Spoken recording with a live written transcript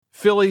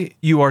Philly,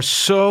 you are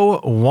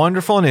so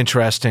wonderful and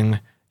interesting.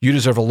 You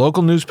deserve a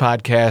local news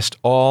podcast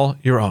all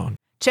your own.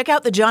 Check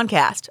out the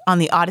Johncast on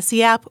the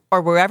Odyssey app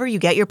or wherever you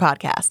get your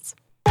podcasts.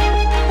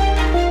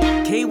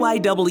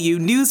 KYW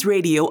News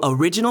Radio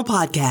original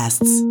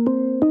podcasts.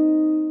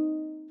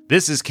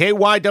 This is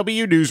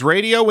KYW News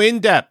Radio In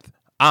Depth.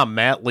 I'm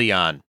Matt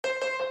Leon.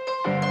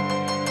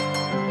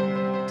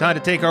 Time to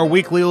take our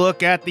weekly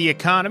look at the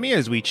economy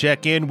as we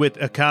check in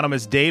with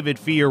economist David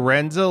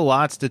Fiorenza.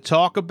 Lots to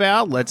talk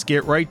about. Let's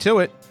get right to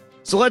it.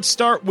 So let's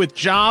start with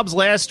jobs.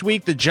 Last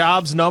week, the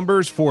jobs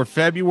numbers for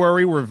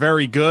February were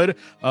very good.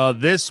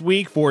 This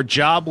week for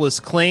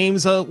jobless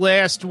claims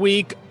last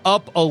week,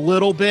 up a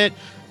little bit.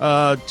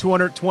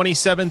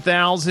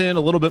 227,000, a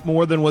little bit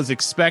more than was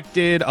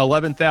expected,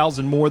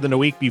 11,000 more than a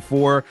week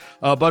before.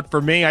 But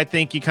for me, I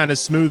think you kind of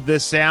smooth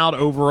this out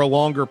over a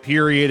longer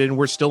period, and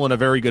we're still in a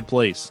very good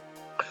place.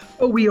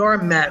 Oh, we are,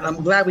 Matt.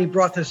 I'm glad we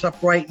brought this up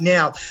right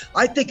now.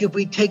 I think if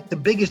we take the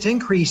biggest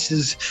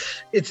increases,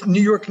 it's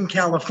New York and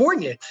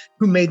California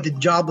who made the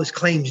jobless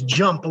claims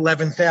jump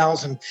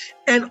 11,000.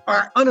 And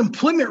our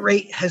unemployment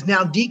rate has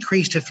now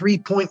decreased to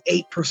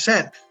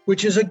 3.8%,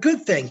 which is a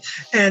good thing.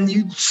 And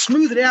you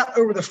smooth it out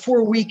over the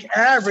 4-week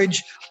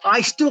average,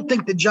 I still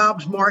think the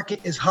jobs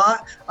market is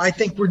hot. I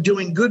think we're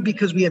doing good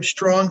because we have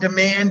strong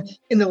demand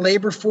in the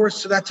labor force.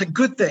 So that's a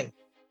good thing.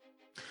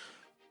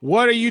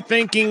 What are you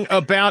thinking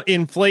about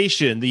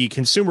inflation? The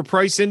consumer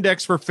price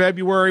index for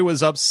February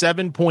was up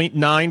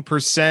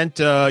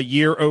 7.9%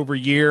 year over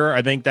year.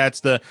 I think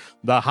that's the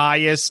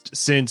highest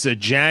since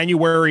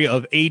January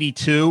of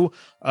 82.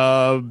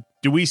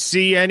 Do we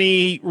see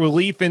any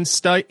relief in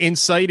sight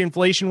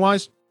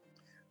inflation-wise?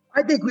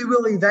 I think we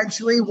will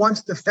eventually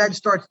once the Fed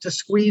starts to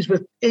squeeze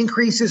with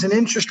increases in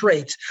interest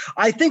rates.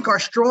 I think our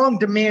strong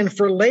demand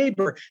for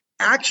labor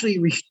actually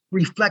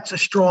reflects a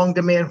strong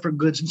demand for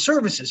goods and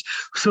services.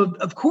 So,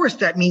 of course,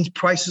 that means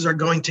prices are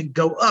going to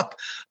go up.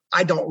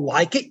 I don't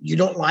like it. You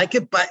don't like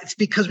it, but it's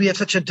because we have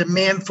such a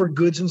demand for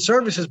goods and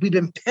services. We've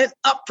been pent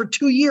up for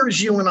 2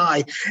 years, you and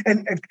I,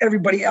 and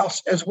everybody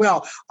else as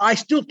well. I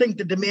still think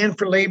the demand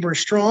for labor is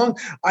strong.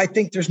 I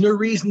think there's no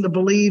reason to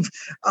believe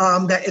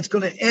that it's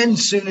going to end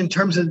soon in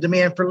terms of the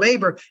demand for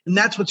labor, and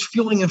that's what's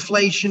fueling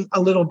inflation a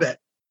little bit.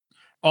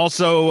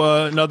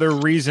 Also, another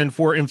reason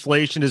for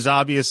inflation is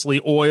obviously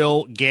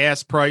oil,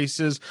 gas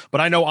prices. But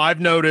I know I've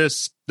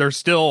noticed they're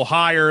still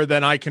higher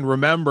than I can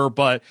remember,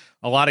 but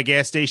a lot of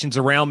gas stations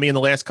around me in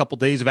the last couple of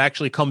days have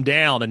actually come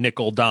down a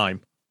nickel dime.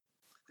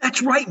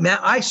 That's right, Matt.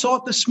 I saw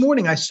it this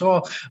morning. I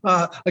saw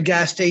a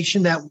gas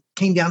station that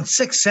came down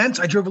 6 cents.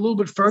 I drove a little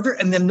bit further,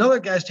 and then another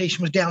gas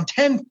station was down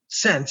 10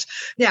 cents.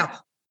 Now,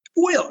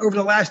 oil over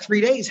the last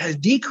 3 days has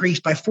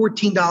decreased by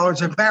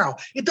 $14 a barrel.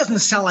 It doesn't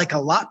sound like a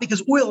lot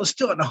because oil is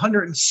still at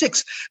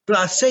 106, but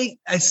I say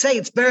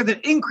it's better than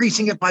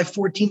increasing it by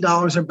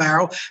 $14 a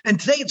barrel. And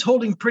today it's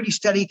holding pretty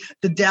steady.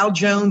 The Dow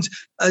Jones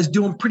is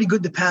doing pretty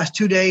good the past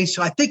 2 days.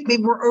 So I think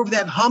maybe we're over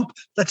that hump.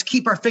 Let's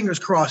keep our fingers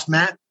crossed,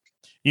 Matt.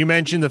 You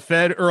mentioned the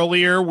Fed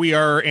earlier. We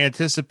are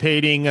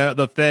anticipating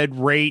the Fed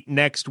rate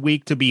next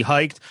week to be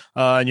hiked.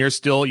 And you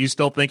still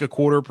think a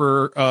quarter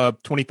per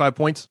 25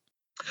 points?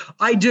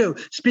 I do.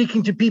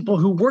 Speaking to people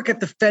who work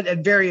at the Fed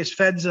at various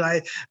Feds,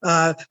 I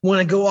want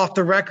to go off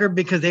the record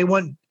because they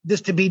want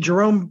this to be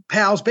Jerome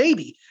Powell's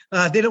baby.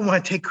 They don't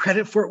want to take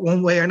credit for it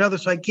one way or another,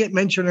 so I can't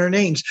mention their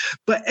names.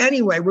 But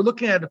anyway, we're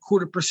looking at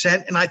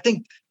 0.25%, and I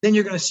think then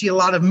you're going to see a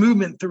lot of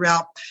movement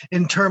throughout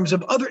in terms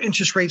of other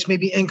interest rates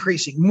maybe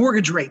increasing,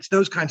 mortgage rates,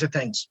 those kinds of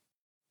things.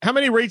 How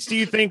many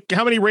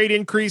rate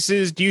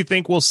increases do you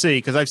think we'll see?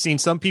 Because I've seen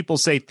some people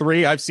say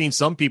 3. I've seen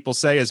some people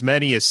say as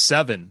many as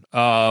 7.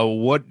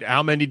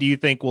 How many do you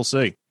think we'll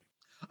see?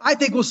 I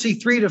think we'll see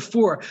 3 to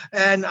 4.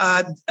 And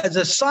as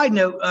a side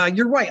note,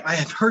 you're right. I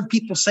have heard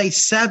people say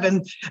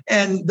 7,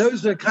 and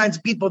those are the kinds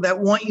of people that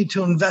want you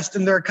to invest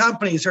in their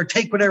companies or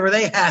take whatever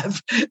they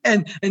have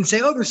and say,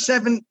 oh, there's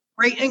 7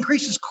 rate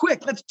increases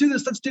quick. Let's do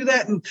this. Let's do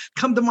that. And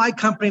come to my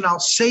company and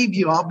I'll save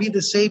you. I'll be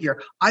the savior.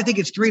 I think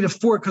it's 3 to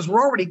 4 because we're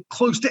already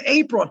close to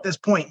April at this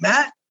point,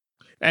 Matt.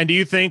 And do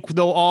you think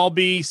they'll all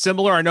be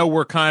similar? I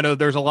know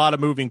there's a lot of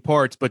moving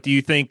parts, but do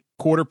you think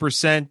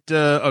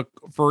 0.25%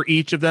 for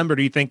each of them, or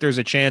do you think there's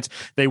a chance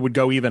they would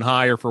go even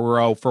higher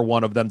for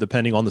one of them,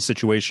 depending on the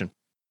situation?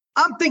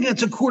 I'm thinking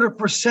it's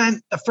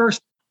 0.25% the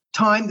first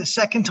time, the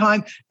second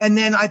time, and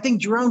then I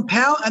think Jerome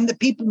Powell and the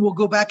people will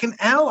go back and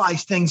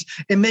analyze things.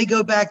 It may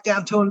go back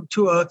down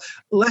to a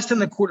less than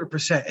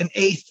 0.25%, an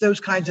eighth,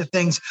 those kinds of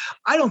things.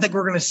 I don't think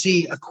we're going to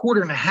see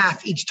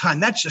 1.25 each time.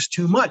 That's just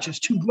too much. It's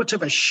too much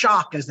of a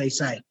shock, as they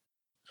say.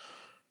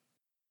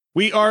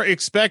 We are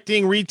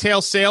expecting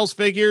retail sales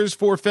figures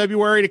for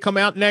February to come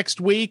out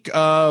next week.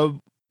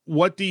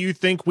 What do you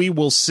think we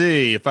will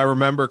see? If I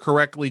remember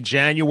correctly,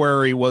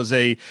 January was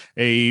a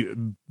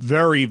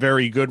very,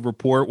 very good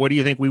report. What do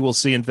you think we will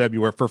see in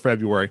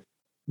February?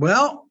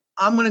 Well,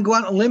 I'm going to go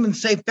out on a limb and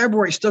say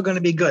February is still going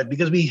to be good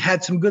because we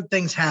had some good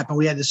things happen.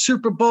 We had the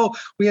Super Bowl.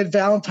 We had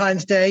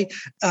Valentine's Day.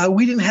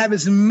 We didn't have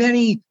as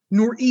many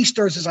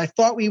nor'easters as I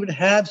thought we would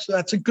have. So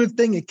that's a good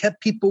thing. It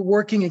kept people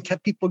working. It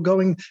kept people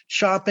going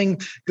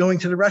shopping, going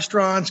to the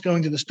restaurants,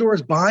 going to the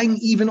stores, buying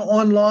even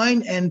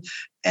online. And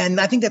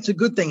I think that's a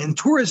good thing. And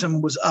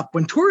tourism was up.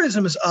 When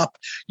tourism is up,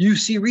 you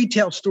see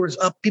retail stores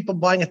up, people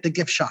buying at the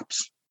gift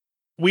shops.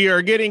 We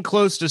are getting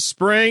close to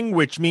spring,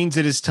 which means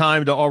it is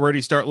time to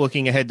already start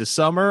looking ahead to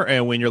summer.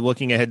 And when you're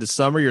looking ahead to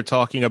summer, you're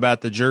talking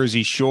about the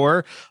Jersey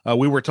Shore.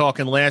 We were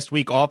talking last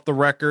week off the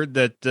record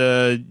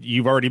that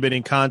you've already been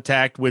in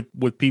contact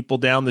with people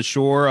down the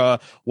shore.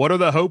 What are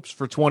the hopes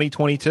for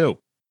 2022?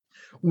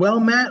 Well,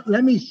 Matt,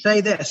 let me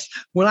say this.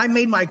 When I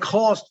made my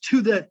calls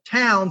to the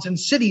towns and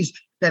cities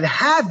that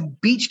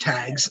have beach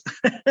tags,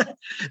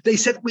 they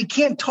said, we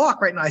can't talk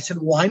right now. I said,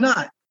 why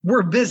not?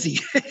 We're busy.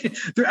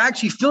 They're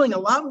actually filling a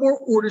lot more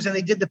orders than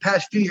they did the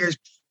past few years.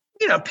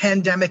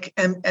 Pandemic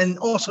and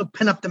also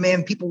pent-up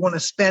demand. People want to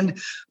spend.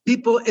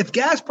 If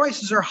gas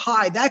prices are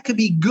high, that could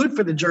be good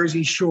for the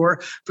Jersey Shore,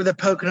 for the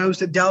Poconos,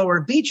 the Delaware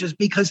beaches,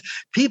 because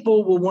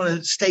people will want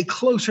to stay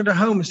closer to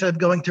home instead of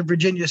going to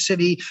Virginia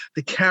City,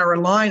 the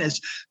Carolinas.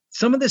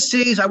 Some of the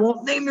cities, I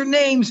won't name their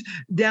names,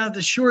 down at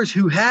the shores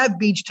who have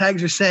beach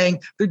tags are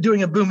saying they're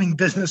doing a booming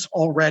business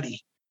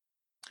already.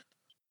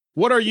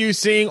 What are you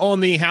seeing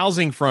on the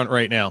housing front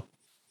right now?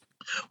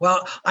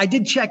 Well, I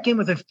did check in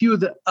with a few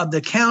of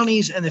the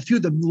counties and a few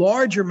of the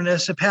larger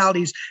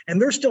municipalities, and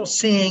they're still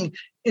seeing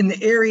in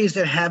the areas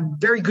that have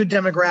very good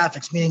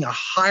demographics, meaning a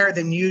higher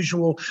than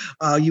usual,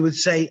 you would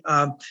say,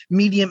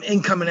 medium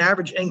income and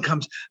average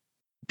incomes.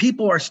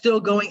 People are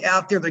still going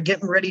out there. They're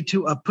getting ready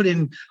to put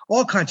in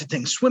all kinds of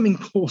things, swimming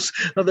pools.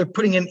 They're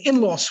putting in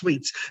in-law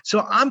suites.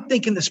 So I'm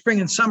thinking the spring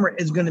and summer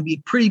is going to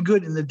be pretty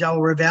good in the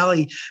Delaware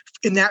Valley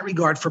in that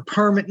regard for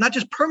permit, not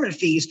just permit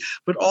fees,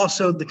 but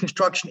also the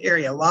construction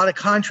area. A lot of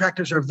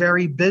contractors are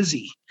very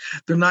busy.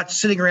 They're not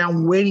sitting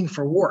around waiting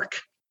for work.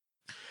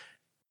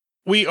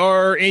 We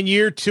are in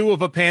year 2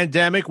 of a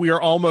pandemic. We are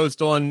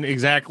almost on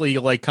exactly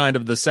like kind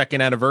of the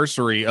second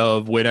anniversary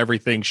of when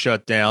everything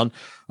shut down.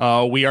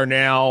 We are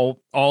now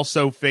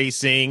also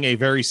facing a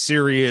very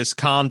serious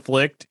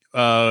conflict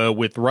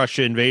with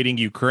Russia invading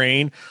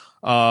Ukraine.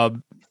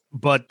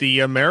 But the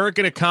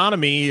American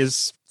economy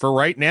is, for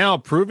right now,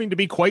 proving to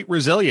be quite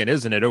resilient,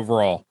 isn't it,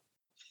 overall?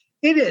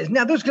 It is.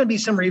 Now, there's going to be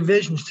some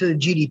revisions to the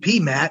GDP,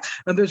 Matt,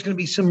 and there's going to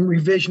be some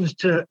revisions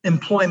to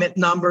employment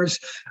numbers.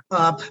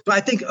 But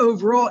I think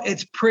overall,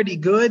 it's pretty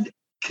good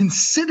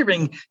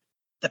considering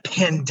the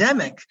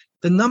pandemic,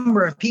 the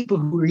number of people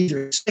who were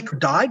either sick or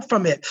died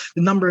from it,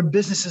 the number of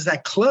businesses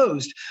that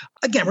closed.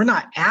 Again, we're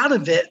not out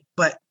of it,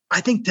 but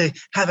I think to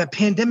have a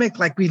pandemic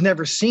like we've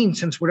never seen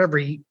since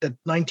the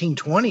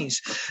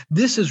 1920s,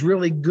 this is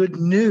really good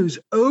news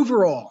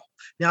overall.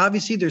 Now,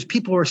 obviously, there's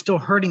people who are still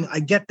hurting. I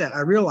get that.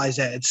 I realize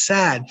that. It's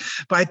sad.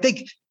 But I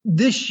think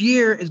this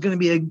year is going to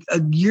be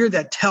a year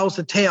that tells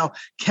the tale.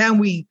 Can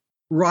we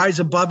rise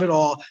above it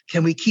all?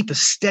 Can we keep a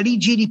steady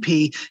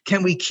GDP?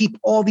 Can we keep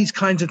all these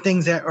kinds of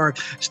things that are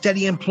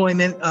steady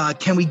employment?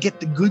 Can we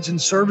get the goods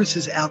and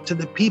services out to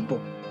the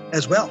people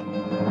as well?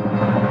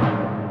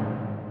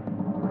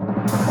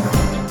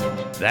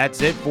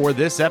 That's it for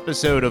this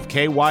episode of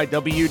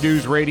KYW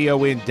News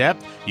Radio In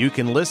Depth. You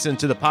can listen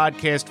to the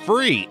podcast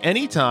free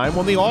anytime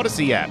on the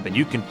Odyssey app, and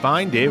you can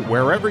find it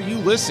wherever you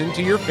listen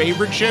to your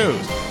favorite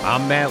shows.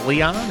 I'm Matt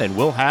Leon, and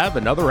we'll have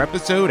another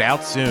episode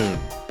out soon.